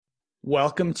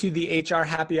Welcome to the HR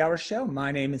Happy Hour Show.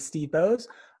 My name is Steve Bose.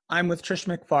 I'm with Trish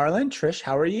McFarland. Trish,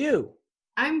 how are you?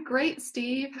 I'm great,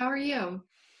 Steve. How are you?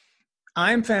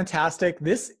 I'm fantastic.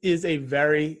 This is a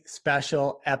very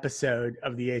special episode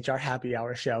of the HR Happy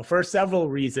Hour Show for several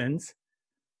reasons.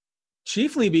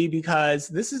 Chiefly because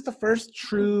this is the first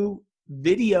true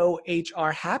video HR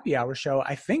Happy Hour show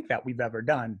I think that we've ever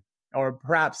done, or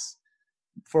perhaps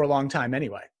for a long time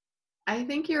anyway. I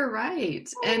think you're right.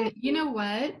 And you know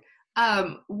what?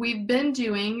 We've been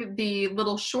doing the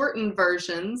little shortened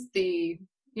versions, the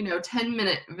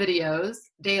 10-minute videos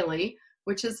daily,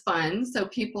 which is fun. So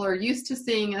people are used to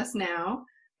seeing us now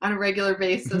on a regular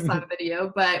basis on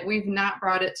video, but we've not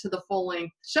brought it to the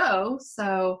full-length show.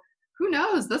 So who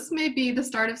knows? This may be the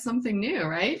start of something new,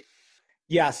 right?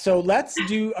 Yeah, so let's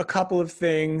do a couple of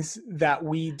things that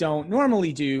we don't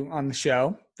normally do on the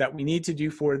show that we need to do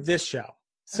for this show.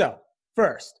 So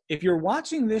first, if you're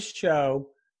watching this show,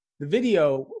 the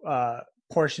video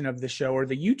portion of the show or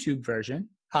the YouTube version,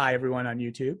 hi everyone on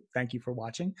YouTube, thank you for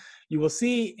watching. You will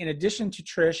see, in addition to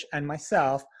Trish and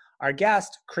myself, our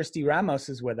guest, Christy Ramos,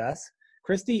 is with us.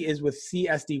 Christy is with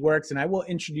CSD Works, and I will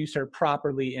introduce her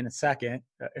properly in a second.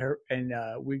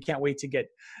 We can't wait to get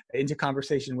into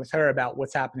conversation with her about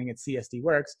what's happening at CSD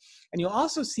Works. And you'll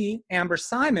also see Amber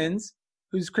Simons,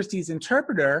 who's Christy's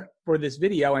interpreter for this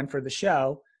video and for the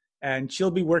show, and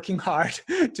she'll be working hard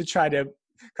to try to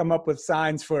come up with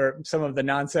signs for some of the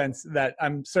nonsense that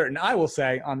I'm certain I will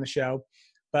say on the show.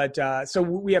 But so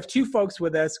we have two folks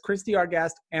with us, Christy, our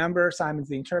guest, Amber Simons,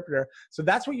 the interpreter. So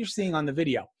that's what you're seeing on the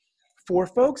video. For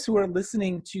folks who are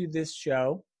listening to this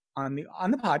show on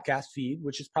the podcast feed,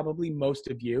 which is probably most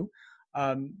of you,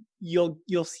 you'll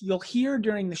hear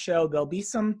during the show, there'll be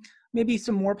maybe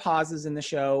some more pauses in the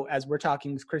show as we're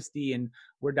talking with Christy and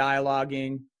we're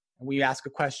dialoguing, and we ask a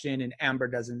question and Amber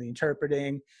does the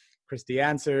interpreting. Christy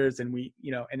answers, and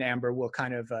and Amber will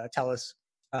kind of tell us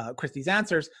Christy's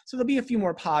answers. So there'll be a few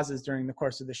more pauses during the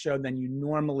course of the show than you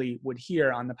normally would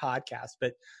hear on the podcast.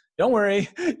 But don't worry,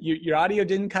 your audio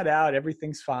didn't cut out.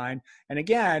 Everything's fine. And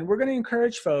again, we're going to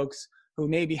encourage folks who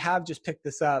maybe have just picked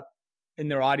this up in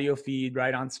their audio feed,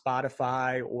 right, on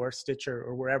Spotify or Stitcher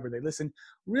or wherever they listen.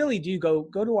 Really do go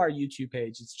to our YouTube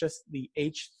page. It's just the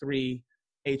H3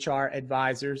 HR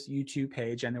Advisors YouTube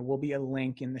page, and there will be a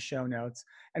link in the show notes,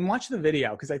 and watch the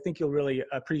video because I think you'll really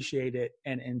appreciate it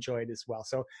and enjoy it as well.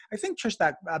 So I think, Trish,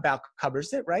 that about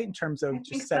covers it, right, in terms of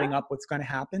just setting up what's going to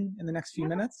happen in the next few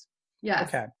minutes? Yes.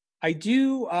 Okay. I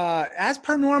do, as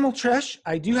per normal, Trish,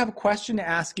 I do have a question to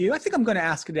ask you. I think I'm going to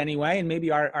ask it anyway, and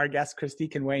maybe our guest, Christy,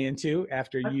 can weigh in too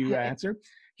after you answer.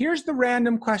 Here's the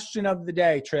random question of the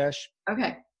day, Trish.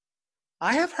 Okay.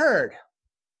 I have heard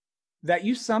that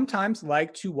you sometimes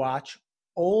like to watch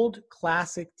old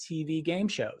classic TV game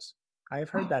shows. I have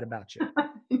heard that about you.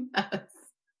 Yes.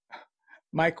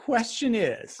 My question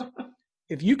is,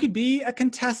 if you could be a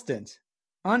contestant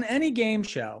on any game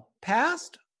show,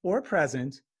 past or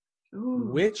present,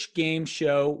 which game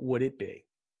show would it be?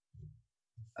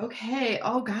 Okay.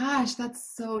 Oh gosh,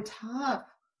 that's so tough.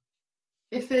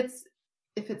 If it's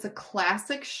a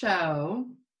classic show,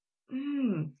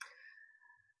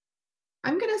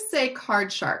 I'm going to say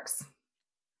Card Sharks.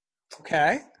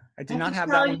 Okay. I did not have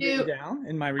that one written down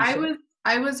in my research.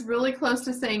 I was really close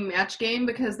to saying Match Game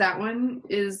because that one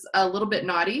is a little bit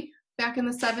naughty back in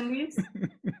the 70s.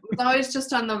 It was always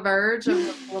just on the verge of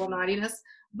a little naughtiness.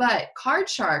 But Card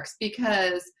Sharks,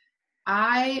 because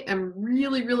I am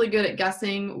really, really good at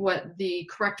guessing what the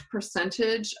correct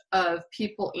percentage of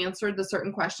people answered the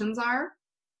certain questions are.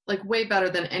 Like way better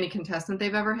than any contestant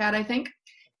they've ever had, I think.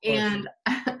 And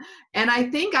I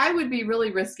think I would be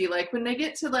really risky. Like when they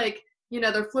get to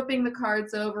they're flipping the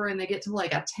cards over and they get to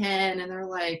like a 10 and they're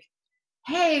like,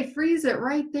 hey, freeze it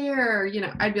right there.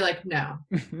 I'd be like, no,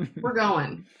 we're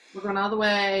going all the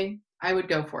way. I would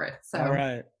go for it. So all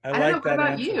right. I don't know. What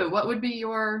about you? What would be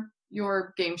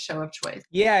your game show of choice?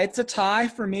 Yeah, it's a tie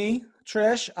for me,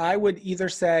 Trish. I would either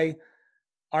say,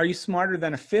 Are You Smarter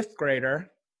Than a Fifth Grader?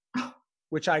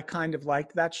 Which I kind of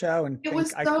liked that show. And it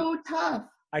was so tough.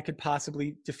 I could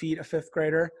possibly defeat a fifth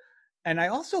grader. And I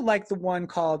also like the one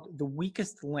called The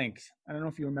Weakest Link. I don't know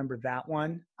if you remember that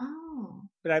one. Oh.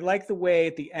 But I like the way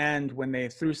at the end when they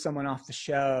threw someone off the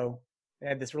show, they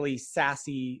had this really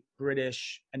sassy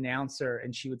British announcer,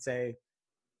 and she would say,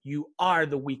 "You are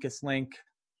the weakest link.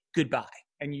 Goodbye."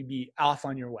 And you'd be off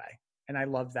on your way. And I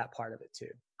love that part of it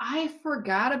too. I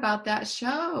forgot about that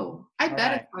show. I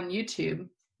bet it's on YouTube.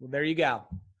 Well, there you go.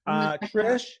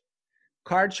 Trish,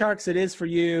 Card Sharks it is for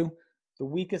you. The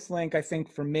Weakest Link, I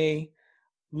think, for me.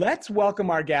 Let's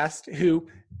welcome our guest who,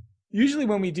 usually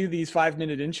when we do these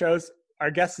 5-minute intros,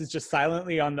 our guest is just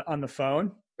silently on the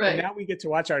phone. Right. And now we get to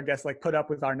watch our guest like put up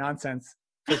with our nonsense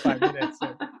for 5 minutes.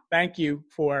 So thank you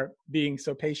for being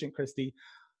so patient, Christy.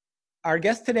 Our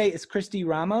guest today is Christy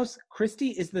Ramos. Christy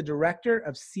is the director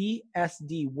of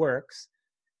CSD Works,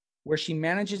 where she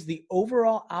manages the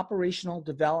overall operational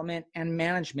development and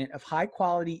management of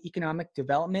high-quality economic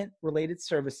development-related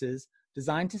services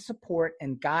designed to support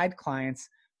and guide clients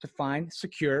to find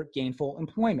secure, gainful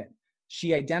employment.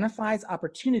 She identifies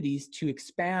opportunities to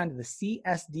expand the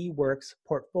CSD Works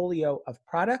portfolio of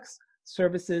products,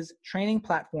 services, training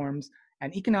platforms,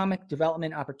 and economic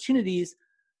development opportunities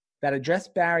that address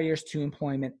barriers to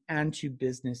employment and to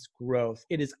business growth.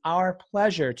 It is our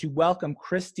pleasure to welcome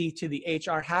Christy to the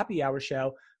HR Happy Hour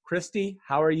show. Christy,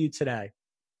 how are you today?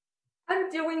 I'm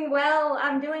doing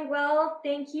well.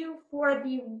 Thank you for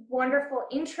the wonderful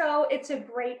intro. It's a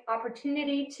great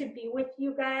opportunity to be with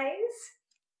you guys.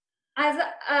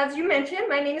 As you mentioned,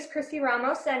 my name is Christy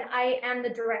Ramos, and I am the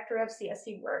director of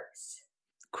CSD Works.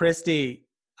 Christy,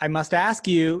 I must ask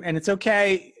you, and it's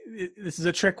okay, this is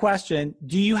a trick question.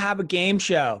 Do you have a game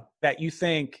show that you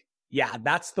think, yeah,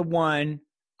 that's the one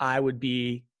I would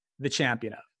be the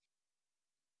champion of?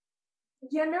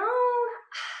 You know,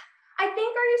 I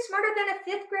think Are You Smarter Than a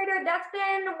Fifth Grader? That's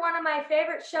been one of my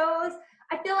favorite shows.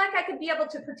 I feel like I could be able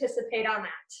to participate on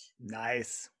that.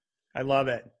 Nice. I love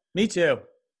it. Me too.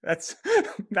 That's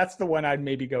the one I'd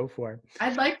maybe go for.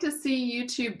 I'd like to see you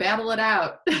two battle it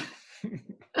out.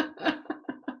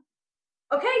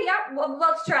 Okay, yeah, well,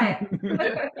 let's try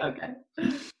it. Okay.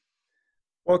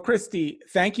 Well, Christy,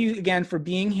 thank you again for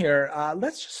being here.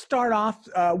 Let's just start off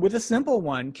with a simple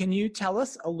one. Can you tell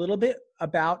us a little bit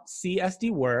about CSD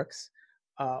Works,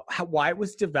 why it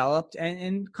was developed,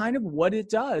 and kind of what it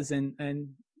does? And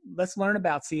let's learn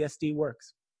about CSD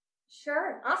Works.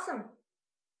 Sure, awesome.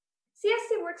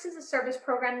 CSD Works is a service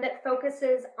program that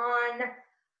focuses on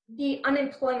the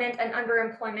unemployment and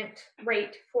underemployment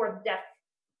rate for the deaf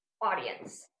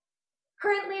audience.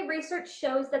 Currently, research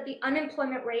shows that the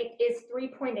unemployment rate is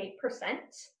 3.8%,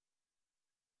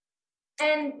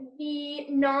 and the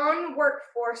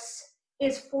non-workforce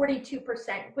is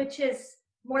 42%, which is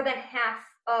more than half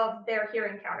of their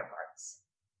hearing counterparts.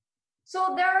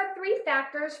 So there are three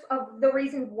factors of the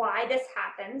reason why this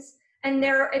happens, and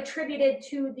they're attributed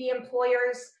to the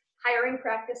employer's hiring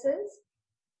practices,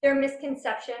 their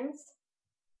misconceptions,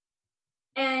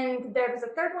 and there was a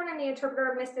third one, and the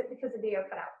interpreter missed it because the video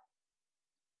cut out.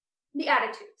 The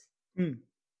attitudes.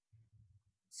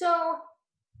 So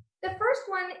the first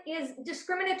one is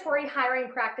discriminatory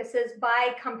hiring practices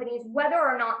by companies, whether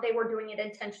or not they were doing it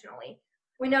intentionally.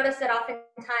 We notice that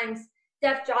oftentimes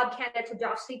deaf job candidates or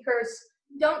job seekers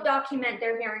don't document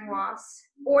their hearing loss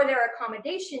or their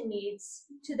accommodation needs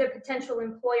to their potential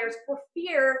employers for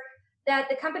fear that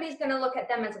the company is going to look at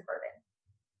them as a burden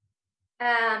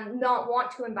and not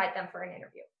want to invite them for an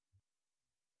interview.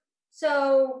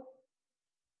 So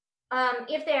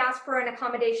if they ask for an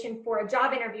accommodation for a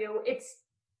job interview,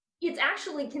 it's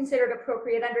actually considered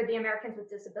appropriate under the Americans with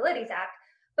Disabilities Act,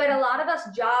 but a lot of us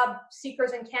job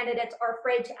seekers and candidates are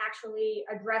afraid to actually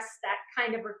address that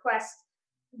kind of request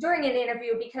during an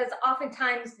interview because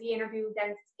oftentimes the interview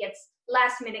then gets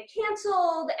last minute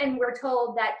canceled and we're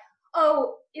told that,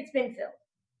 oh, it's been filled.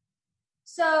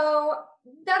 So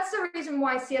that's the reason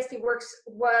why CSD Works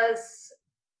was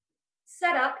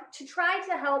set up to try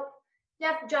to help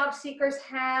deaf job seekers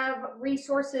have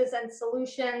resources and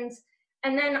solutions,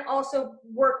 and then also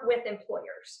work with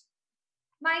employers.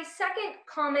 My second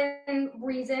common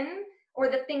reason, or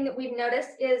the thing that we've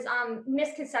noticed, is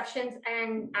misconceptions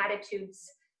and attitudes.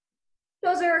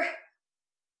 Those are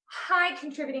high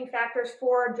contributing factors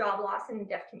for job loss in the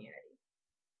deaf community.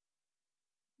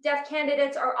 Deaf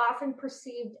candidates are often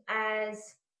perceived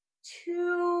as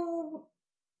too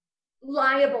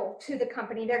liable to the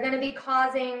company. They're going to be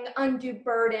causing undue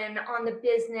burden on the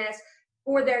business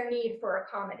for their need for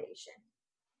accommodation.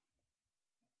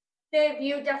 They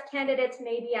view deaf candidates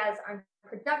maybe as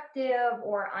unproductive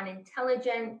or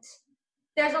unintelligent.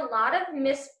 There's a lot of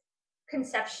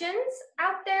misconceptions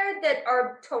out there that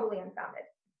are totally unfounded.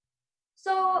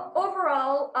 So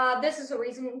overall, these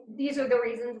are the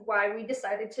reasons why we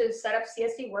decided to set up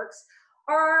CSD Works.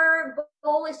 Our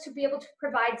goal is to be able to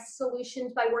provide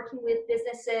solutions by working with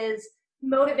businesses,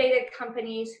 motivated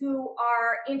companies who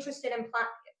are interested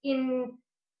in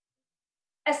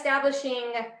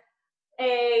establishing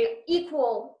a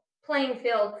equal playing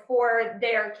field for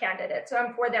their candidates,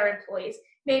 for their employees.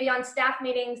 Maybe on staff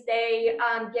meetings, they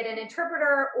get an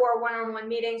interpreter or one-on-one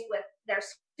meetings with their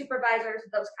supervisors,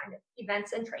 those kind of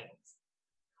events and trainings.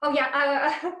 Oh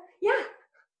yeah, yeah.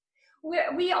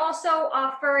 We also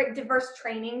offer diverse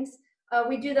trainings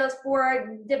We do those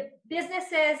for the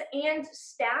businesses and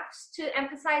staffs to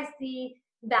emphasize the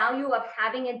value of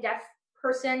having a deaf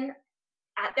person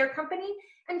at their company,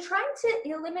 and trying to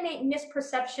eliminate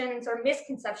misperceptions or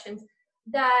misconceptions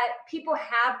that people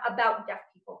have about deaf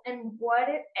people, and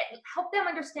help them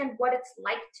understand what it's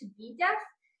like to be deaf,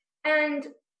 and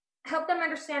help them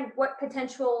understand what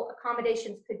potential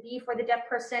accommodations could be for the deaf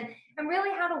person, and really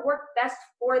how to work best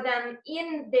for them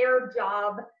in their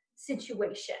job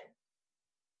situation.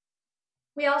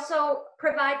 We also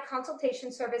provide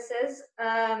consultation services.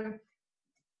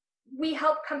 We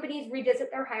help companies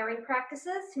revisit their hiring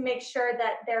practices to make sure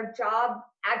that their job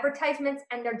advertisements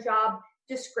and their job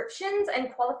descriptions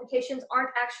and qualifications aren't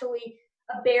actually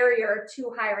a barrier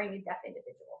to hiring a deaf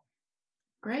individual.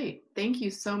 Great. Thank you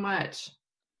so much.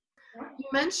 You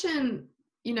mentioned,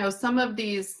 some of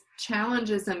these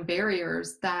challenges and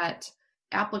barriers that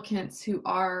applicants who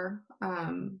are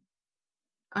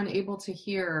unable to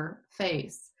hear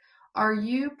face. Are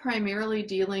you primarily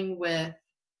dealing with,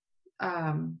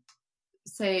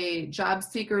 say, job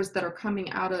seekers that are coming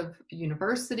out of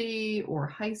university or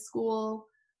high school,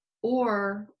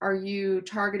 or are you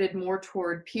targeted more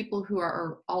toward people who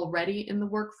are already in the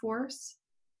workforce,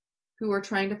 who are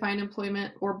trying to find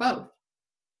employment, or both?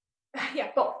 Yeah,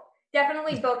 both.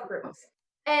 Definitely both groups.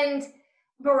 And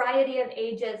variety of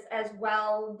ages as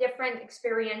well, different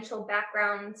experiential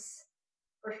backgrounds,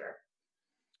 for sure.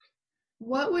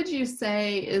 What would you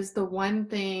say is the one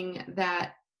thing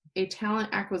that a talent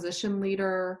acquisition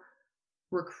leader,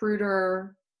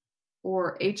 recruiter,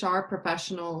 or HR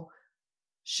professional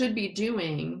should be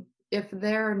doing if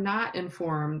they're not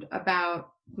informed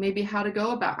about maybe how to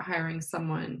go about hiring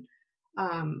someone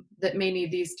that may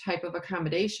need these type of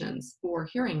accommodations for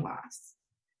hearing loss?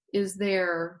 Is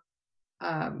there,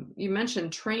 you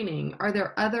mentioned training, are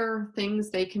there other things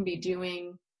they can be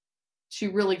doing to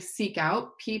really seek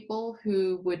out people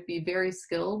who would be very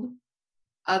skilled,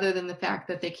 other than the fact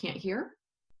that they can't hear?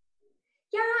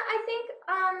 Yeah, I think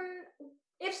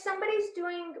if somebody's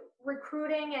doing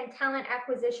recruiting and talent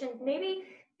acquisition, maybe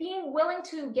being willing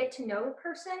to get to know the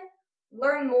person,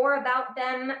 learn more about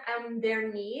them and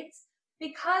their needs,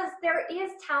 because there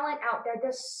is talent out there.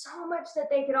 There's so much that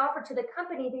they could offer to the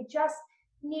company. They just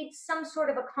need some sort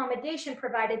of accommodation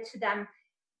provided to them.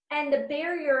 And the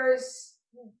barriers,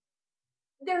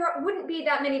 there wouldn't be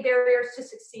that many barriers to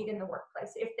succeed in the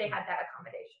workplace if they had that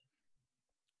accommodation.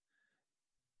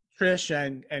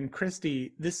 Trish and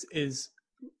Christy, this is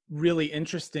really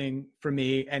interesting for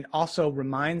me, and also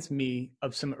reminds me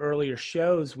of some earlier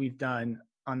shows we've done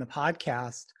on the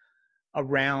podcast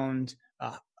around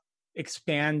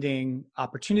expanding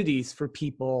opportunities for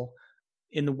people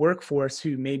in the workforce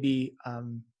who maybe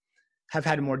have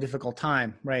had a more difficult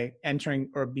time, right, entering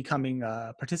or becoming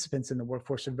participants in the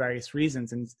workforce for various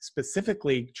reasons. And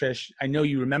specifically, Trish, I know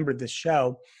you remember this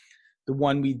show, the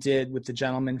one we did with the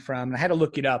gentleman from, and I had to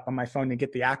look it up on my phone to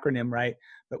get the acronym right,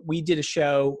 but we did a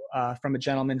show from a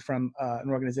gentleman from an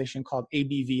organization called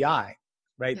ABVI,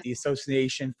 right, the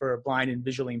Association for Blind and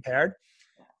Visually Impaired.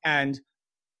 And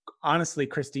honestly,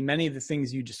 Christy, many of the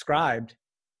things you described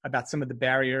about some of the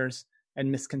barriers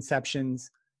and misconceptions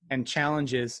and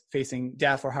challenges facing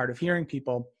deaf or hard of hearing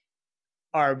people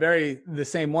are the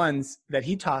same ones that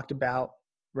he talked about,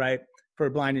 right, for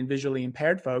blind and visually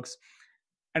impaired folks.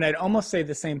 And I'd almost say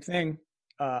the same thing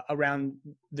around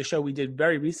the show we did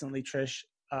very recently, Trish,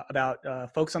 about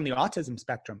folks on the autism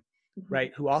spectrum,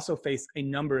 right, who also face a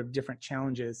number of different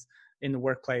challenges in the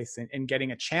workplace and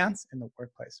getting a chance in the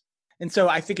workplace. And so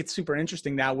I think it's super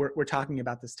interesting now we're talking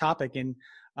about this topic, and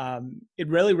it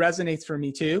really resonates for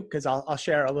me too, because I'll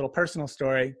share a little personal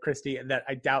story, Christy, that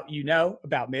I doubt you know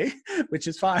about me, which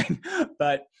is fine.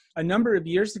 But a number of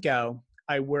years ago,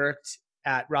 I worked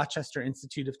at Rochester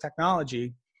Institute of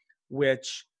Technology,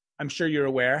 which I'm sure you're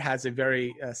aware has a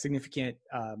very significant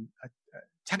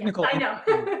technical, yes,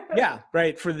 I know. yeah,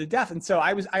 right, for the deaf. And so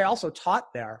I also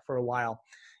taught there for a while,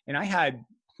 and I had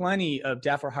plenty of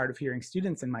deaf or hard of hearing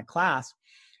students in my class.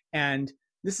 And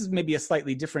this is maybe a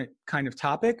slightly different kind of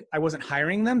topic. I wasn't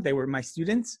hiring them. They were my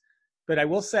students. But I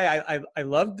will say I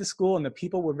loved the school and the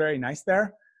people were very nice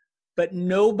there. But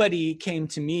nobody came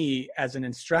to me as an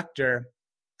instructor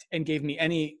and gave me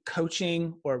any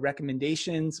coaching or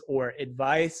recommendations or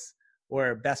advice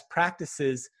or best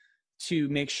practices to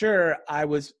make sure I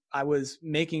was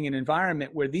making an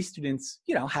environment where these students,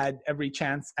 had every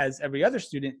chance as every other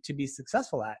student to be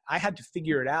successful at. I had to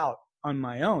figure it out on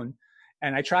my own,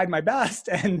 and I tried my best,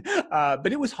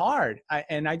 but it was hard.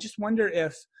 I just wonder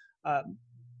if,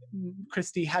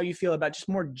 Christy, how you feel about just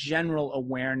more general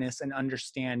awareness and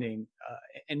understanding,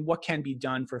 and what can be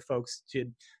done for folks to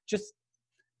just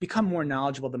become more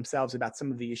knowledgeable themselves about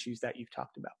some of the issues that you've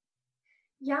talked about?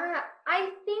 Yeah,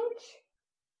 I think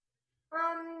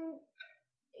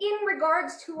in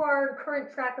regards to our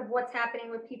current track of what's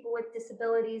happening with people with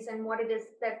disabilities and what it is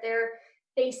that they're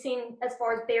facing as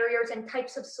far as barriers and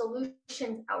types of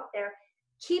solutions out there,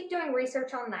 keep doing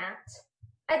research on that.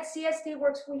 At CSD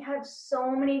Works, we have so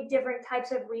many different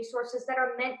types of resources that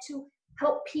are meant to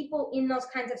help people in those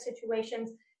kinds of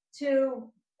situations to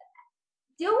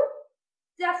deal with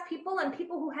deaf people and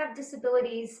people who have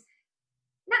disabilities,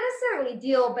 not necessarily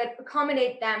deal, but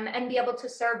accommodate them and be able to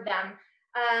serve them.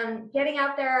 Getting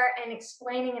out there and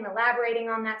explaining and elaborating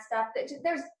on that stuff.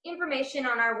 There's information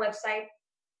on our website.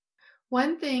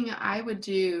 One thing I would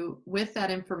do with that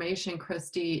information,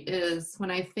 Christy, is when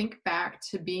I think back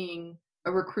to being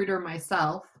a recruiter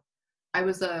myself, I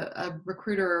was a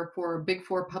recruiter for Big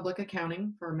Four public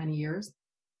accounting for many years,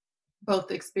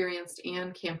 both experienced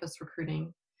and campus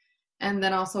recruiting, and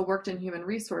then also worked in human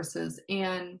resources.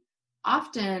 And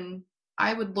often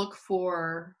I would look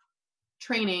for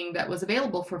training that was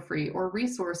available for free or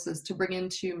resources to bring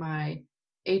into my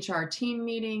HR team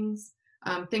meetings,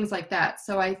 things like that.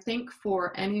 So I think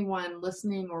for anyone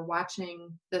listening or watching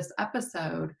this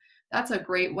episode, that's a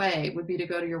great way would be to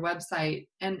go to your website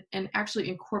and actually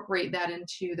incorporate that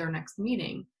into their next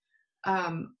meeting.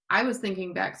 I was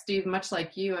thinking back, Steve, much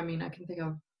like you, I mean, I can think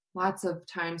of lots of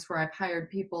times where I've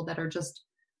hired people that are just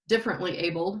differently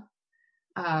abled.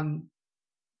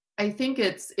 I think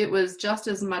it was just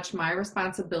as much my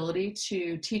responsibility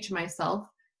to teach myself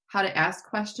how to ask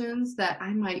questions that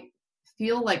I might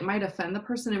feel like might offend the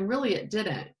person, and really it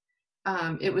didn't.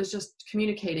 It was just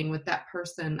communicating with that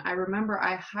person. I remember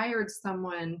I hired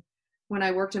someone when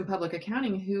I worked in public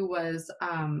accounting who was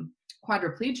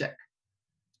quadriplegic,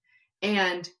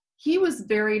 and he was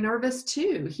very nervous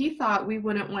too. He thought we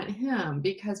wouldn't want him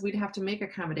because we'd have to make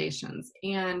accommodations,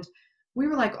 and we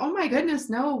were like, oh my goodness,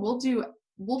 no, we'll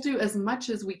do as much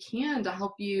as we can to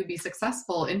help you be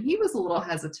successful. And he was a little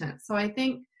hesitant. So I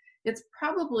think it's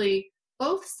probably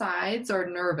both sides are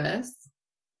nervous.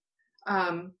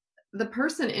 The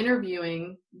person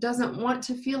interviewing doesn't want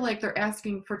to feel like they're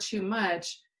asking for too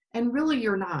much, and really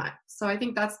you're not. So I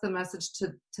think that's the message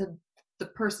to the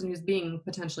person who's being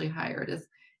potentially hired is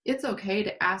it's okay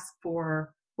to ask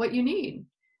for what you need.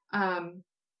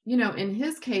 In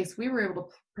his case, we were able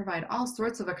to provide all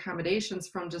sorts of accommodations,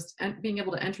 from just being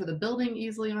able to enter the building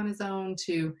easily on his own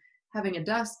to having a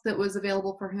desk that was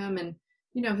available for him. And,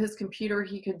 his computer,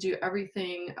 he could do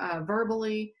everything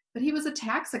verbally, but he was a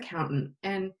tax accountant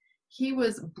and he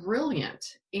was brilliant.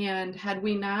 And had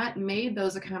we not made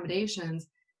those accommodations,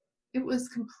 it was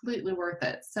completely worth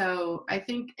it. So I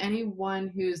think anyone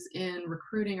who's in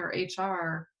recruiting or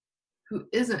HR who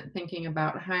isn't thinking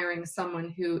about hiring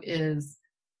someone who is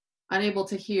unable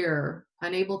to hear,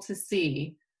 unable to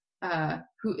see,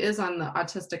 who is on the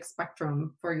autistic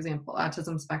spectrum, for example,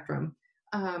 autism spectrum,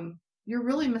 you're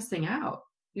really missing out.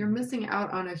 You're missing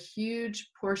out on a huge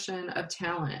portion of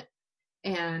talent.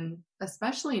 And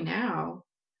especially now,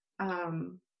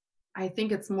 I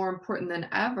think it's more important than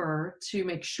ever to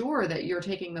make sure that you're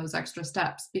taking those extra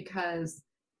steps, because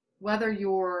whether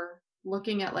you're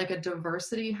looking at like a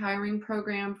diversity hiring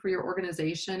program for your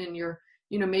organization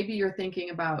and maybe you're thinking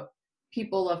about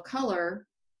people of color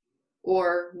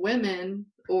or women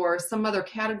or some other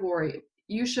category,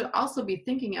 you should also be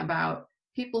thinking about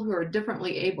people who are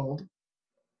differently abled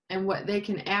and what they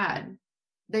can add.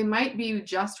 They might be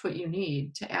just what you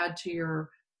need to add to your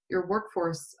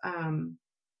workforce,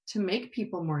 to make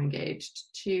people more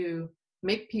engaged, to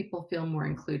make people feel more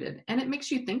included. And it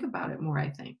makes you think about it more, I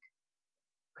think.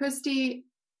 Christy,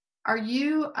 are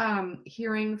you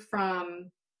hearing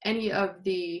from any of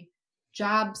the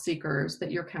job seekers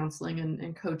that you're counseling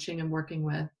and coaching and working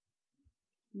with?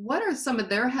 What are some of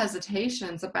their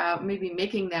hesitations about maybe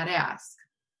making that ask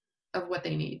of what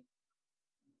they need?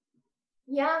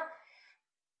 Yeah,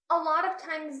 a lot of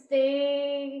times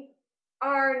they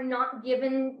are not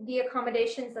given the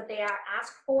accommodations that they are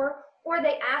asked for, or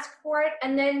they ask for it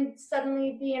and then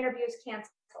suddenly the interview is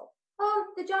canceled. Oh,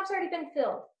 the job's already been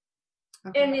filled.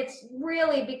 Okay. And it's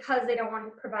really because they don't want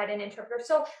to provide an interpreter.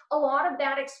 So a lot of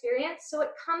bad experience. So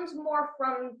it comes more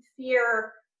from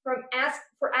fear, from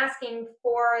asking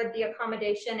for the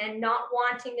accommodation and not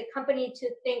wanting the company to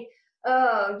think,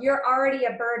 oh, you're already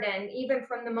a burden, even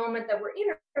from the moment that we're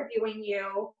interviewing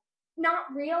you, not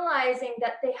realizing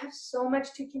that they have so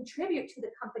much to contribute to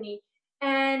the company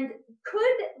and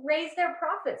could raise their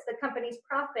profits, the company's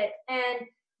profit, and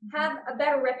have a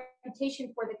better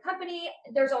reputation for the company.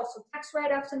 There's also tax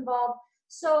write-offs involved.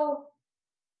 So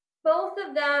both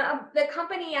of the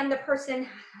company and the person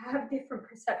have different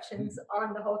perceptions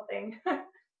on the whole thing.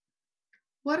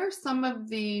 What are some of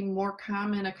the more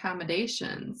common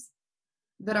accommodations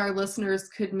that our listeners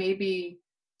could maybe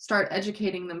start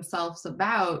educating themselves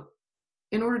about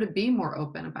in order to be more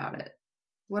open about it?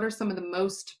 What are some of the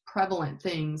most prevalent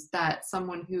things that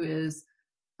someone who is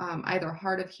either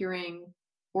hard of hearing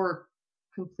or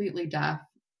completely deaf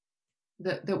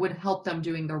that would help them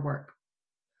doing their work?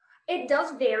 It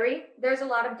does vary. There's a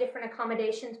lot of different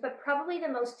accommodations, but probably the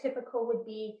most typical would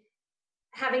be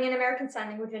having an American Sign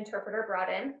Language interpreter brought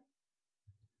in,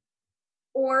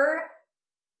 or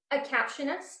a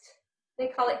captionist. They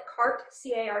call it CART,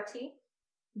 C-A-R-T.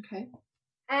 Okay.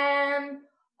 And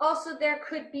also there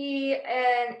could be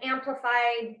an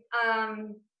amplified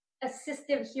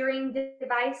assistive hearing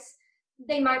device.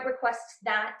 They might request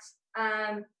that.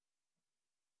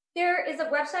 There is a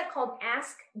website called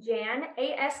Ask Jan,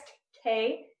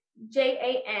 ASKJAN.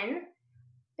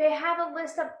 They have a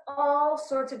list of all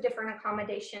sorts of different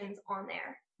accommodations on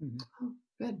there. Mm-hmm.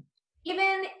 Good.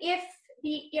 Even if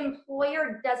the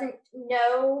employer doesn't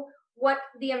know what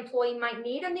the employee might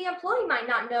need, and the employee might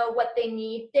not know what they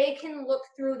need, they can look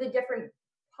through the different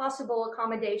possible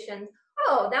accommodations.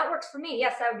 Oh, that works for me.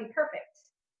 Yes, that would be perfect.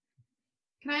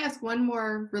 Can I ask one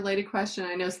more related question?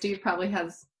 I know Steve probably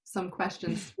has some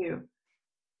questions too.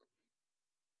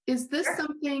 Is this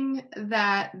something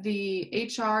that the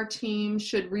HR team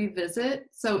should revisit?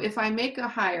 So if I make a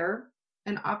hire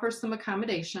and offer some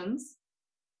accommodations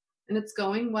and it's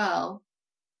going well,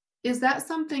 is that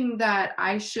something that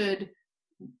I should,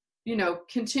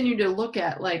 continue to look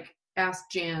at, like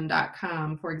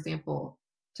askjan.com, for example,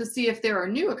 to see if there are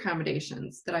new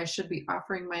accommodations that I should be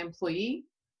offering my employee?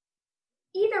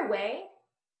 Either way,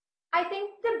 I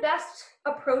think the best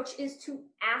approach is to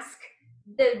ask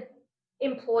the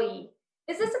employee,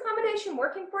 is this accommodation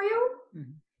working for you?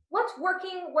 Mm-hmm. What's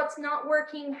working? What's not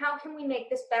working? How can we make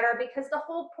this better? Because the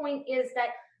whole point is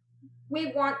that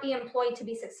we want the employee to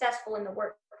be successful in the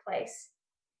workplace.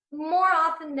 More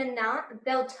often than not,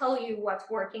 they'll tell you what's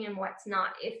working and what's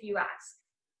not if you ask.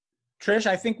 Trish,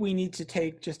 I think we need to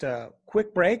take just a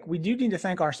quick break. We do need to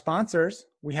thank our sponsors.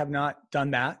 We have not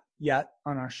done that yet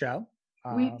on our show.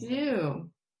 We do.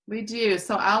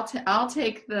 So I'll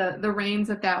take the reins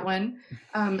at that one.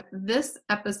 This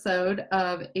episode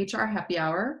of HR Happy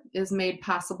Hour is made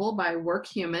possible by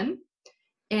WorkHuman,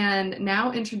 and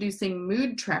now introducing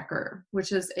Mood Tracker,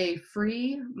 which is a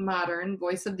free, modern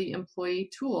voice of the employee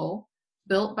tool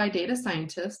built by data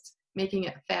scientists, making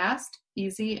it fast,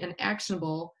 easy, and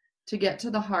actionable to get to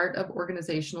the heart of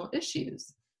organizational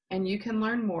issues. And you can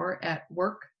learn more at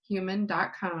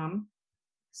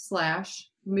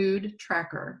workhuman.com/mood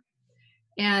tracker.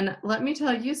 And let me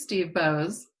tell you, Steve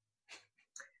Bowes,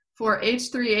 for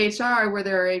H3HR, where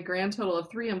there are a grand total of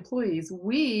 3 employees,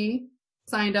 we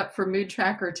signed up for Mood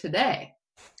Tracker today.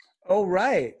 Oh,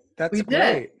 right. That's we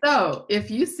great. Did. So if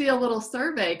you see a little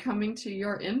survey coming to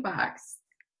your inbox,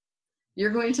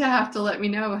 you're going to have to let me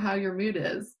know how your mood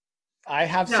is. I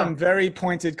have some very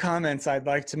pointed comments I'd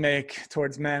like to make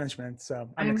towards management, so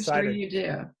I'm excited. I'm sure you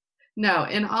do. No,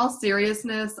 in all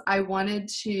seriousness, I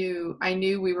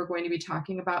knew we were going to be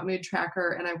talking about Mood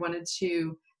Tracker, and I wanted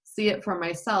to see it for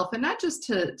myself, and not just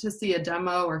to see a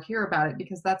demo or hear about it,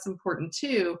 because that's important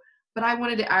too, but I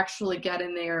wanted to actually get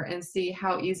in there and see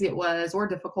how easy it was or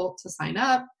difficult to sign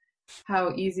up,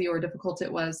 how easy or difficult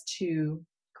it was to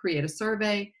create a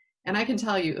survey. And I can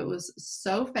tell you it was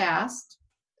so fast,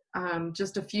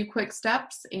 just a few quick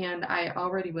steps, and I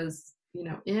already was,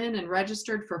 in and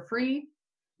registered for free,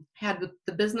 had the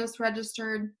business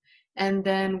registered, and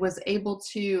then was able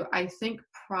to, I think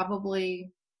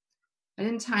probably, I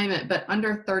didn't time it, but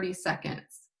under 30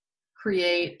 seconds,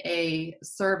 create a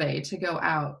survey to go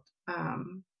out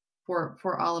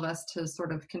for all of us to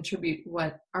sort of contribute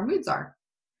what our moods are.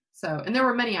 So, and there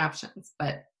were many options,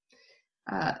 but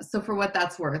so for what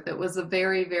that's worth, it was a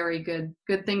very, very good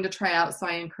thing to try out. So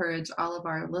I encourage all of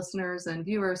our listeners and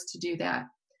viewers to do that.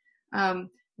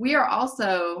 We are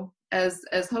also, as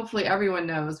hopefully everyone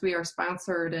knows, we are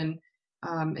sponsored and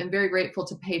very grateful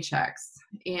to Paychex,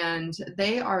 and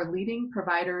they are leading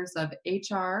providers of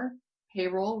HR,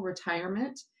 payroll,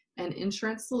 retirement, and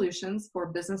insurance solutions for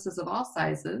businesses of all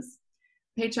sizes.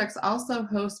 Paychex also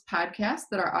hosts podcasts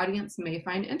that our audience may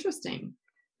find interesting.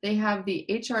 They have the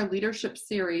HR Leadership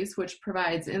Series, which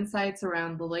provides insights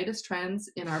around the latest trends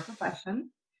in our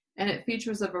profession, and it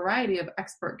features a variety of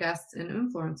expert guests and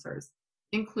influencers,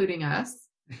 including us.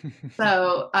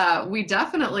 So we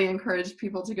definitely encourage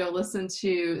people to go listen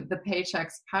to the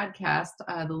Paychex podcast,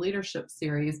 the Leadership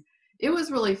Series. It was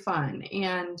really fun.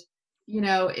 And,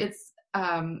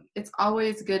 it's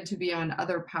always good to be on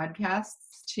other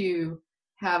podcasts to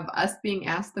have us being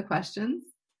asked the questions,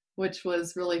 which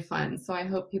was really fun. So I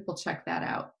hope people check that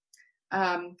out.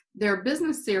 Their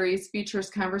business series features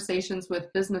conversations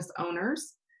with business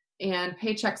owners and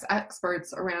Paychex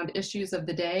experts around issues of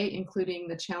the day, including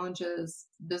the challenges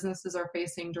businesses are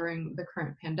facing during the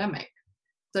current pandemic.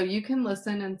 So you can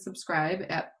listen and subscribe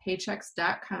at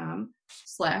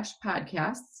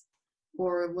paychex.com/podcasts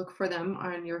or look for them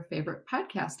on your favorite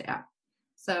podcast app.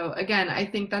 So again, I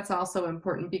think that's also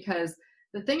important because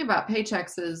the thing about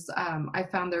Paychex is I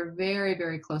found they're very,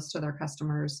 very close to their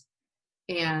customers,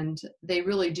 and they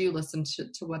really do listen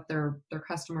to what their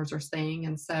customers are saying.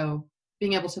 And so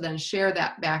being able to then share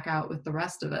that back out with the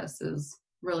rest of us is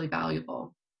really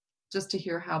valuable, just to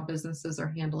hear how businesses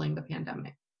are handling the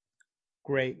pandemic.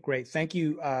 Great. Thank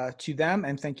you to them,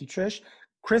 and thank you, Trish.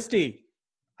 Christy,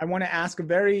 I want to ask a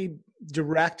very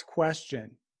direct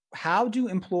question. How do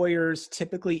employers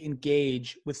typically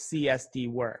engage with CSD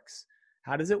Works?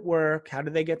 How does it work? How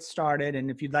do they get started? And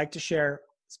if you'd like to share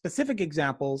specific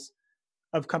examples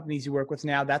of companies you work with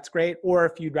now, that's great. Or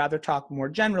if you'd rather talk more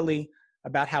generally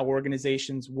about how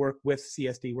organizations work with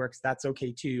CSD Works, that's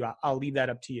okay too. I'll leave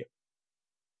that up to you.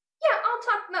 Yeah, I'll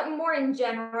talk about more in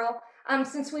general,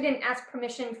 since we didn't ask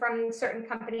permission from certain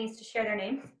companies to share their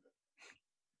names.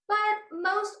 But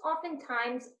most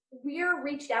oftentimes, we're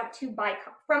reached out to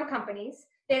from companies.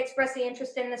 They express the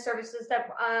interest in the services that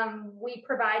we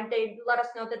provide. They let us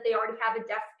know that they already have a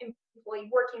deaf employee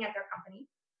working at their company.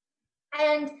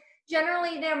 And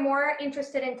generally, they're more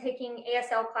interested in taking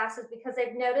ASL classes because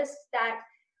they've noticed that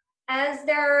as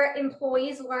their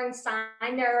employees learn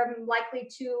sign, they're likely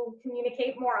to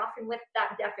communicate more often with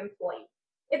that deaf employee.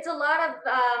 It's a lot of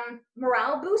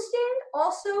morale boosting.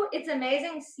 Also, it's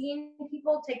amazing seeing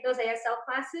people take those ASL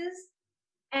classes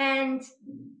and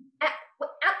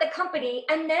at the company,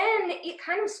 and then it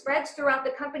kind of spreads throughout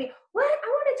the company. What? I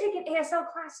want to take an ASL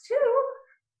class too.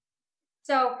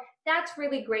 So that's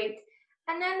really great.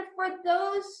 And then for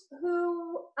those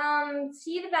who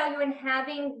see the value in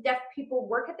having deaf people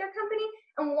work at their company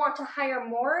and want to hire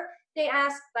more, they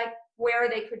ask like where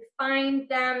they could find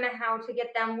them, how to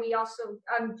get them. We also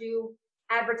do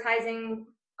advertising,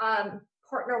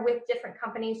 partner with different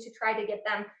companies to try to get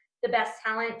them the best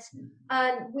talent.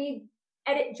 We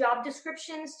edit job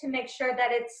descriptions to make sure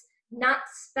that it's not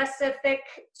specific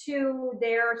to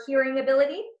their hearing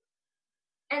ability.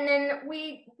 And then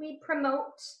we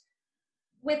promote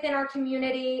within our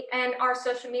community and our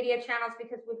social media channels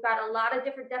because we've got a lot of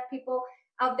different deaf people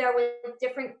out there with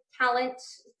different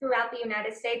talents throughout the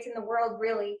United States and the world,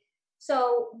 really.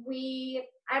 So we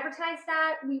advertise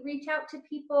that, we reach out to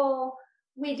people,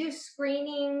 we do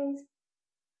screenings,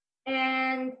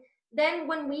 and then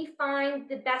when we find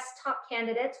the best top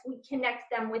candidates, we connect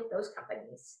them with those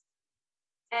companies.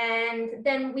 And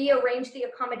then we arrange the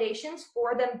accommodations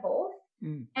for them both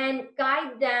and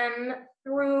guide them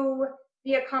through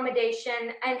the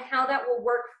accommodation and how that will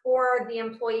work for the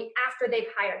employee after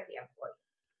they've hired the employee.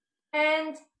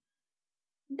 And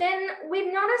then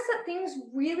we've noticed that things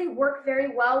really work very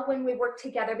well when we work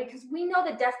together because we know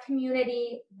the deaf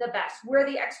community the best. We're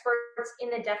the experts in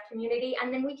the deaf community,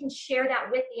 and then we can share that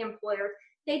with the employers.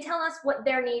 They tell us what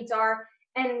their needs are,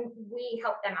 and we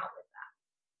help them out with that.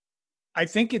 I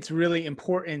think it's really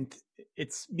important.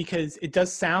 It's because it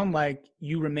does sound like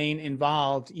you remain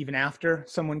involved even after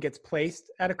someone gets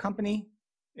placed at a company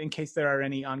in case there are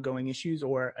any ongoing issues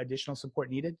or additional support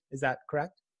needed. Is that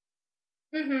correct?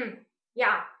 Mm-hmm.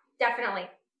 Yeah, definitely.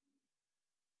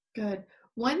 Good.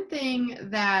 One thing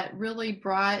that really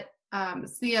brought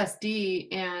CSD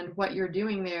and what you're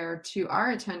doing there to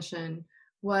our attention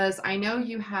was I know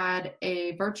you had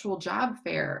a virtual job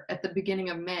fair at the beginning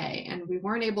of May, and we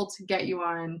weren't able to get you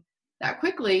on that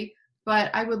quickly,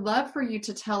 but I would love for you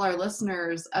to tell our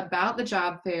listeners about the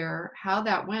job fair, how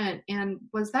that went, and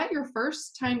was that your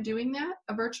first time doing that,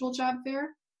 a virtual job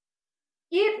fair?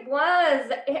 It was.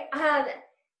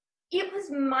 It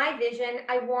was my vision.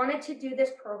 I wanted to do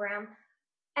this program,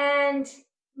 and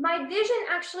my vision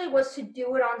actually was to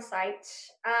do it on site.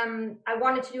 I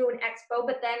wanted to do an expo,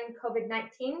 but then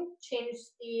COVID-19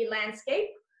 changed the landscape.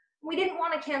 We didn't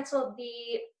want to cancel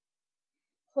the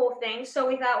whole thing, so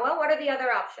we thought, well, what are the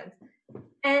other options?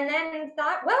 And then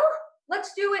thought, well,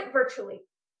 let's do it virtually.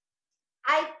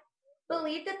 I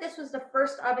believe that this was the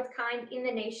first of its kind in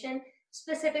the nation,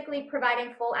 specifically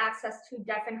providing full access to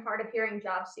deaf and hard of hearing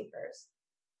job seekers.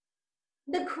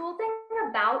 The cool thing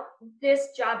about this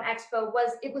job expo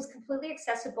was it was completely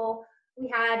accessible. We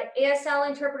had ASL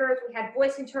interpreters, we had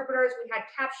voice interpreters, we had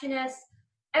captionists,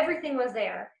 everything was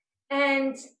there.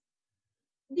 And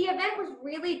the event was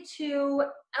really to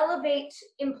elevate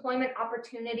employment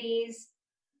opportunities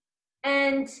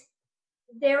and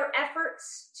their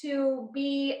efforts to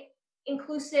be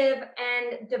inclusive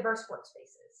and diverse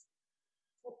workspaces.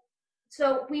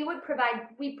 So we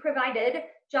provided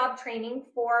job training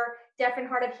for deaf and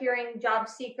hard of hearing job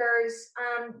seekers,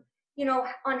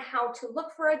 on how to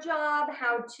look for a job,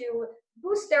 how to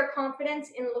boost their confidence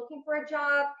in looking for a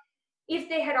job, if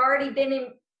they had already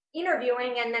been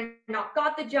interviewing and then not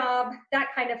got the job, that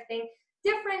kind of thing.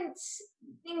 Different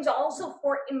things also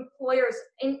for employers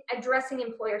in addressing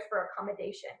employers for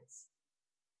accommodations.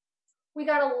 We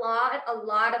got a lot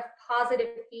of positive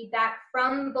feedback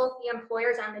from both the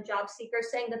employers and the job seekers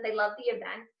saying that they loved the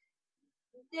event.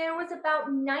 There was about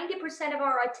 90% of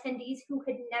our attendees who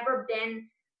had never been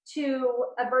to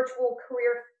a virtual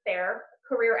career fair,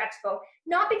 career expo,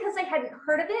 not because they hadn't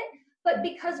heard of it, but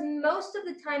because most of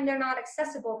the time they're not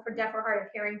accessible for deaf or hard of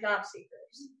hearing job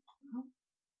seekers.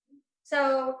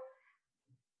 So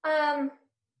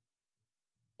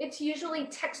it's usually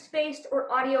text-based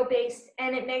or audio-based,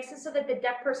 and it makes it so that the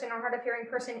deaf person or hard of hearing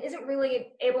person isn't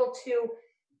really able to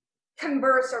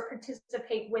converse or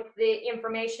participate with the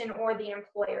information or the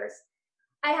employers.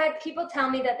 I had people tell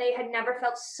me that they had never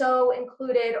felt so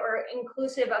included or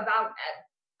inclusive about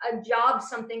a job,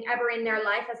 something ever in their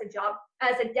life as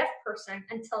a deaf person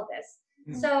until this.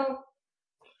 Mm-hmm. So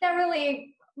that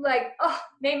really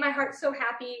made my heart so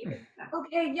happy.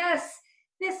 Okay, yes,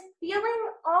 this feeling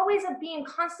always of being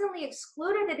constantly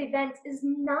excluded at events is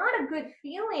not a good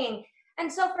feeling.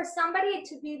 And so for somebody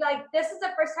to be like, this is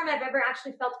the first time I've ever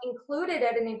actually felt included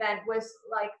at an event was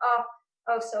like,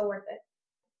 oh, so worth it.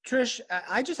 Trish,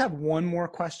 I just have one more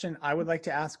question I would like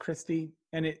to ask Christy,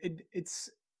 and it's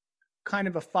kind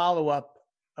of a follow-up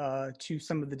to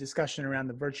some of the discussion around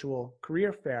the virtual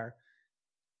career fair.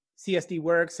 CSD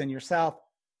Works and yourself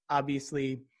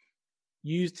obviously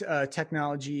used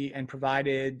technology and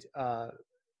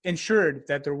ensured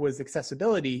that there was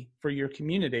accessibility for your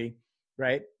community,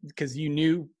 right? Because you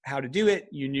knew how to do it,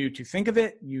 you knew to think of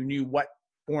it, you knew what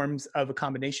forms of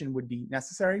accommodation would be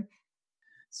necessary.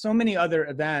 So many other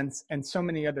events and so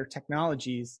many other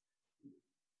technologies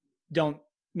don't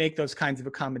make those kinds of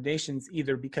accommodations,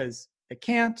 either because they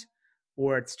can't,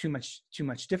 or it's too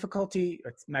much difficulty,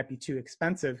 or it might be too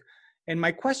expensive. And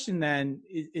my question then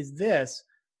is this: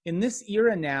 in this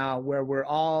era now where we're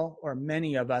all, or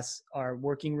many of us, are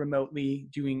working remotely,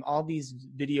 doing all these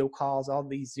video calls, all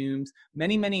these Zooms,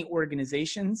 many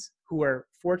organizations who are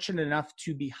fortunate enough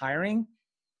to be hiring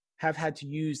have had to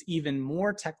use even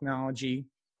more technology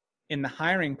in the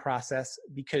hiring process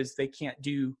because they can't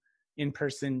do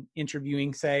in-person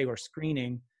interviewing, say, or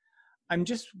screening. I'm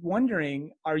just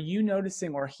wondering, are you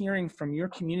noticing or hearing from your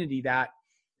community that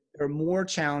there are more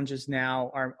challenges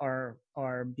now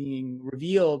are being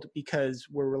revealed because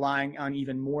we're relying on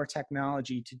even more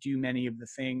technology to do many of the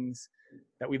things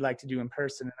that we'd like to do in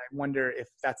person? And I wonder if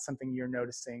that's something you're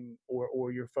noticing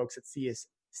or your folks at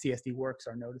CSD Works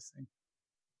are noticing.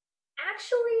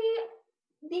 Actually,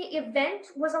 the event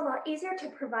was a lot easier to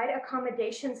provide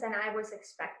accommodations than I was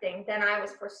expecting, than I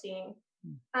was foreseeing.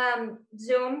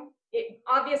 Zoom,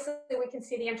 obviously we can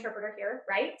see the interpreter here,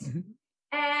 right? Mm-hmm.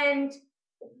 And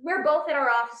we're both in our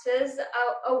offices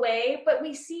away, but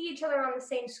we see each other on the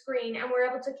same screen and we're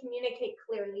able to communicate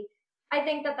clearly. I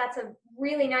think that that's a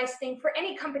really nice thing for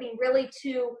any company really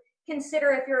to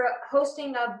consider if you're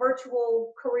hosting a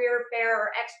virtual career fair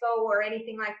or expo or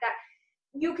anything like that.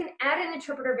 You can add an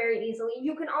interpreter very easily.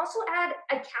 You can also add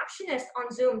a captionist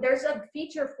on Zoom. There's a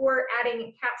feature for adding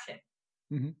a caption.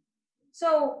 Mm-hmm.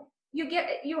 So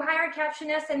you hire a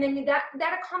captionist, and then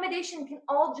that accommodation can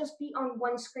all just be on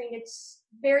one screen. It's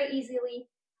very easily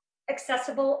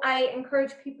accessible. I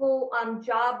encourage people,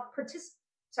 job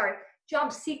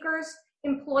seekers,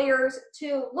 employers,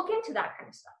 to look into that kind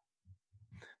of stuff.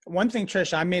 One thing,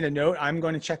 Trish, I made a note. I'm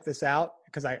going to check this out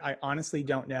because I honestly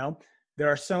don't know. There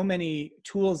are so many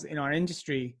tools in our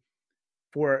industry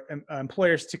for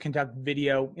employers to conduct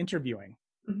video interviewing,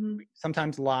 mm-hmm.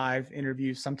 sometimes live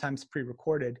interviews, sometimes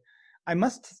pre-recorded. I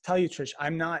must tell you, Trish,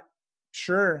 I'm not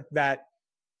sure that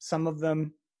some of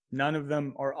them, none of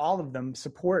them, or all of them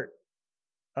support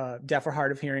deaf or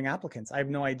hard of hearing applicants. I have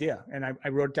no idea. And I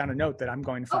wrote down a note that I'm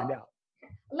going to find out.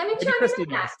 Let me chime in on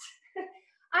that.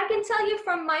 I can tell you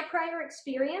from my prior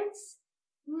experience,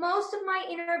 most of my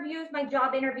interviews, my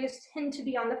job interviews, tend to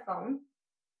be on the phone.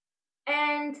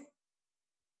 And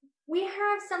we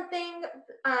have something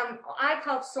I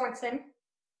call Sorensen.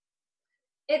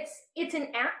 It's an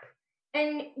app,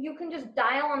 and you can just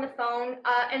dial on the phone.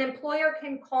 An employer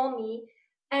can call me,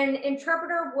 and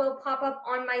interpreter will pop up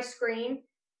on my screen.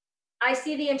 I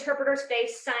see the interpreter's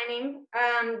face signing,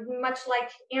 much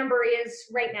like Amber is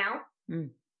right now. Mm.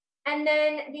 And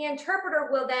then the interpreter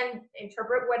will then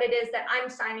interpret what it is that I'm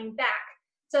signing back.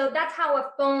 So that's how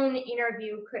a phone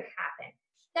interview could happen.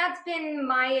 That's been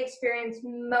my experience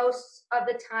most of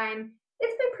the time.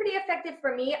 It's been pretty effective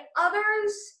for me.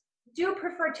 Others do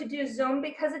prefer to do Zoom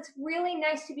because it's really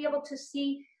nice to be able to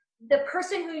see the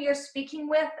person who you're speaking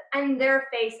with and their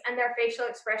face and their facial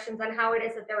expressions and how it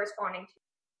is that they're responding to.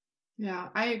 Yeah,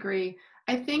 I agree.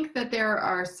 I think that there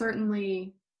are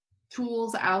certainly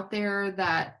tools out there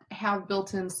that have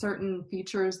built in certain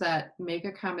features that make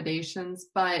accommodations,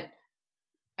 but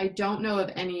I don't know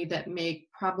of any that make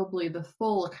probably the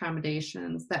full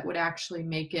accommodations that would actually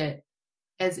make it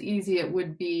as easy it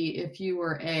would be if you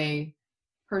were a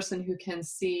person who can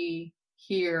see,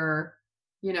 hear,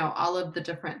 all of the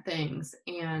different things.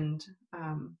 And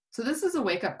so this is a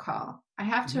wake-up call. I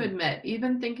have to admit,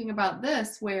 even thinking about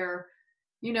this where,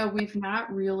 we've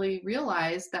not really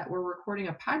realized that we're recording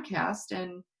a podcast,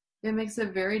 and it makes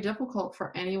it very difficult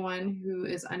for anyone who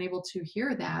is unable to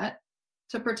hear that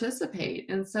to participate.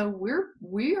 And so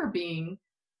we are being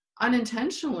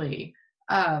unintentionally,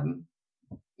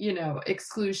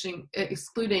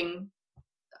 excluding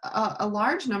a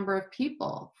large number of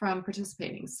people from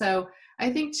participating. So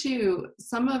I think too,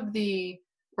 some of the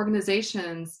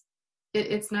organizations,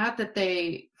 it's not that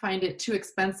they find it too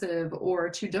expensive or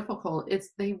too difficult.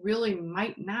 It's they really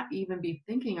might not even be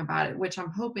thinking about it, which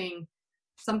I'm hoping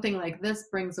something like this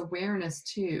brings awareness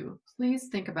to. Please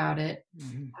think about it.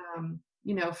 Mm-hmm.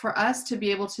 For us to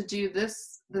be able to do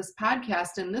this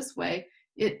podcast in this way,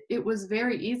 it was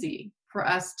very easy for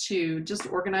us to just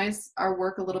organize our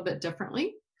work a little bit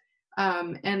differently.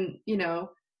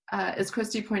 As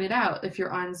Christy pointed out, if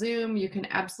you're on Zoom, you can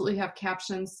absolutely have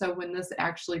captions. So when this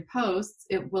actually posts,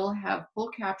 it will have full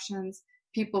captions.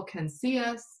 People can see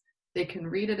us. They can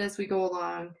read it as we go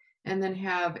along, and then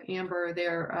have Amber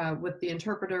there with the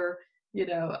interpreter,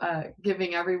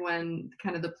 giving everyone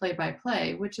kind of the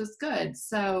play-by-play, which is good.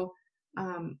 So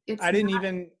I didn't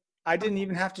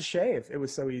even have to shave. It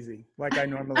was so easy, like I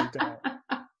normally don't.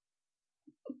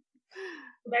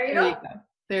 There you go.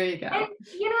 There you go. And,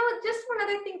 just one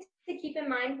other thing to keep in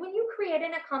mind, when you create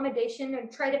an accommodation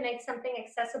and try to make something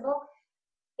accessible,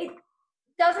 it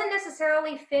doesn't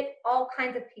necessarily fit all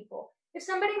kinds of people. If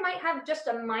somebody might have just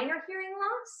a minor hearing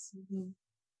loss, mm-hmm.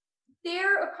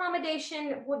 their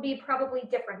accommodation would be probably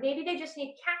different. Maybe they just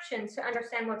need captions to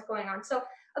understand what's going on. So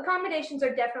accommodations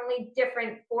are definitely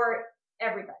different for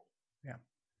everybody.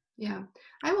 Yeah.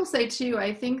 I will say too,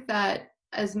 I think that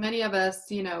as many of us,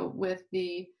 with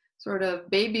the sort of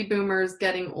baby boomers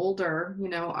getting older,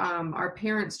 our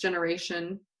parents'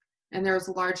 generation, and there's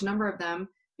a large number of them,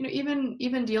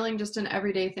 even dealing just in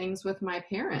everyday things with my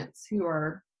parents who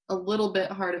are a little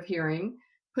bit hard of hearing,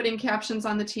 putting captions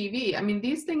on the TV. I mean,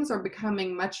 these things are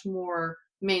becoming much more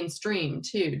mainstream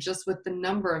too, just with the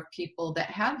number of people that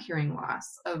have hearing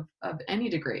loss of any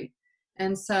degree.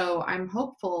 And so I'm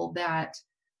hopeful that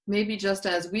maybe just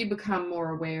as we become more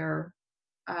aware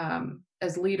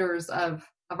as leaders of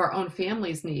our own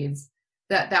family's needs,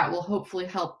 that will hopefully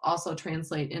help also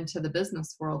translate into the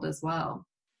business world as well.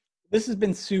 This has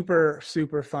been super,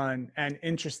 super fun and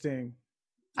interesting.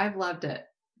 I've loved it.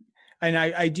 And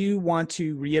I do want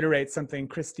to reiterate something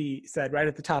Christy said right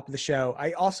at the top of the show.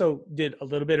 I also did a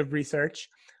little bit of research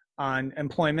on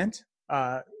employment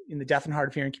in the deaf and hard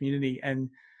of hearing community. And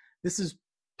this is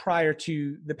prior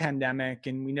to the pandemic.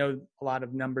 And we know a lot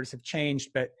of numbers have changed,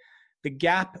 but the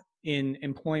gap in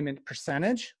employment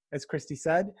percentage, as Christy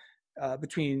said,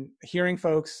 between hearing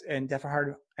folks and deaf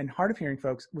and hard of hearing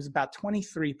folks was about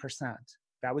 23%.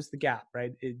 That was the gap,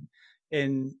 right?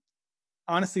 And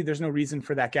honestly, there's no reason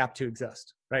for that gap to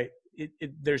exist, right?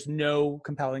 There's no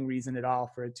compelling reason at all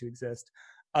for it to exist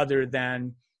other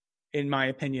than, in my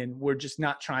opinion, we're just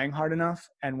not trying hard enough,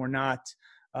 and we're not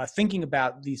thinking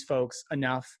about these folks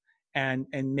enough and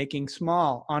making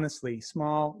small,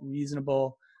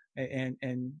 reasonable,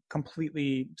 and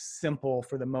completely simple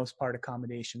for the most part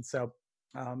accommodations. So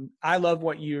I love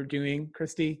what you're doing,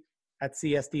 Christy, at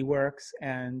CSD Works,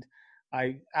 and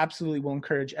I absolutely will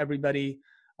encourage everybody,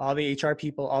 all the HR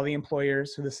people, all the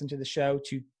employers who listen to the show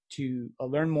to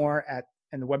learn more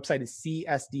and the website is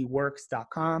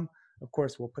csdworks.com. Of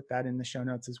course, we'll put that in the show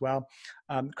notes as well.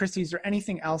 Christy, is there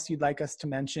anything else you'd like us to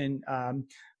mention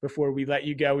before we let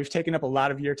you go? We've taken up a lot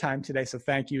of your time today, so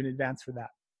thank you in advance for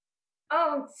that.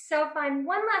 Oh, so fun.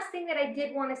 One last thing that I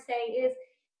did want to say is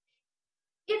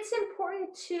it's important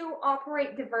to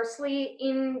operate diversely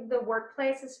in the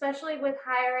workplace, especially with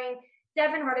hiring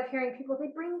deaf and hard of hearing people. They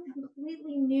bring a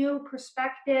completely new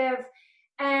perspective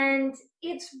And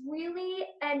it's really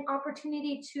an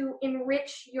opportunity to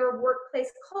enrich your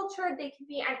workplace culture. They can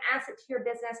be an asset to your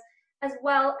business, as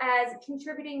well as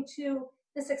contributing to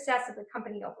the success of the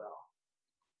company overall.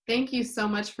 Thank you so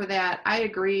much for that. I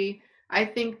agree. I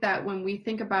think that when we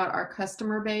think about our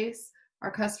customer base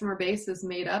is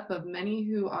made up of many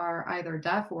who are either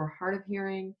deaf or hard of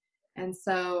hearing. And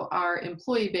so our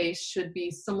employee base should be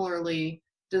similarly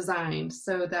designed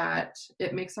so that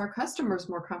it makes our customers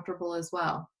more comfortable as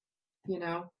well. You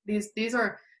know, these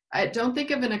are, I don't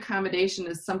think of an accommodation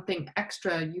as something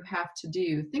extra you have to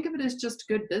do. Think of it as just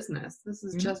good business. This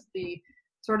is just the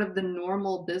sort of the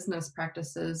normal business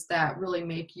practices that really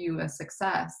make you a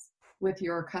success with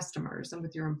your customers and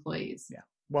with your employees. Yeah,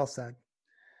 well said.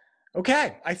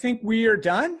 Okay, I think we are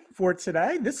done for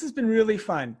today. This has been really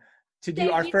fun to do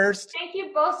first. Thank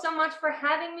you both so much for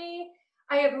having me.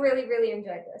 I have really, really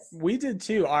enjoyed this. We did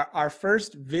too. Our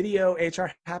first video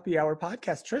HR Happy Hour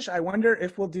podcast. Trish, I wonder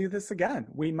if we'll do this again.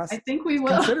 I think we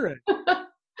will. Consider it.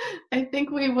 I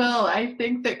think we will. I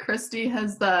think that Christy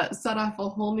has set off a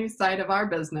whole new side of our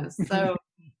business. So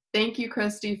thank you,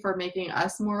 Christy, for making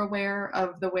us more aware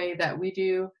of the way that we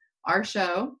do our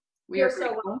show. You're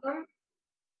so welcome.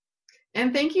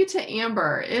 And thank you to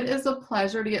Amber. It is a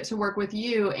pleasure to get to work with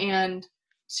you and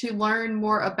to learn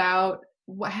more about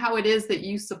how it is that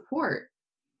you support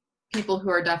people who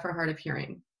are deaf or hard of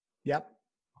hearing. Yep,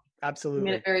 absolutely. You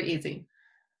made it very easy.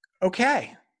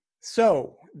 Okay,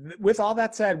 so with all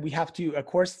that said, we have to, of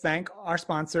course, thank our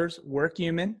sponsors,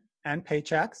 WorkHuman and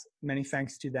Paychex. Many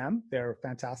thanks to them. They're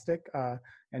fantastic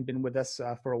and been with us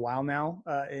for a while now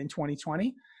in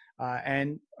 2020.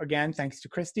 And again, thanks to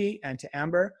Christy and to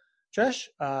Amber. Trish,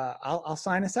 I'll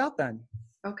sign us out then.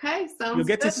 Okay, sounds You'll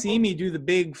get good. to see me do the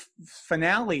big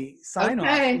finale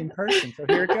sign-off in person. So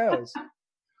here it goes.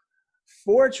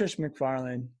 For Trish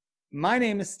McFarlane, my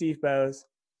name is Steve Bowes.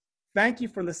 Thank you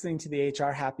for listening to the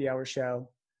HR Happy Hour show.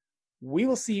 We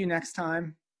will see you next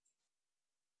time,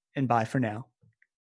 and bye for now.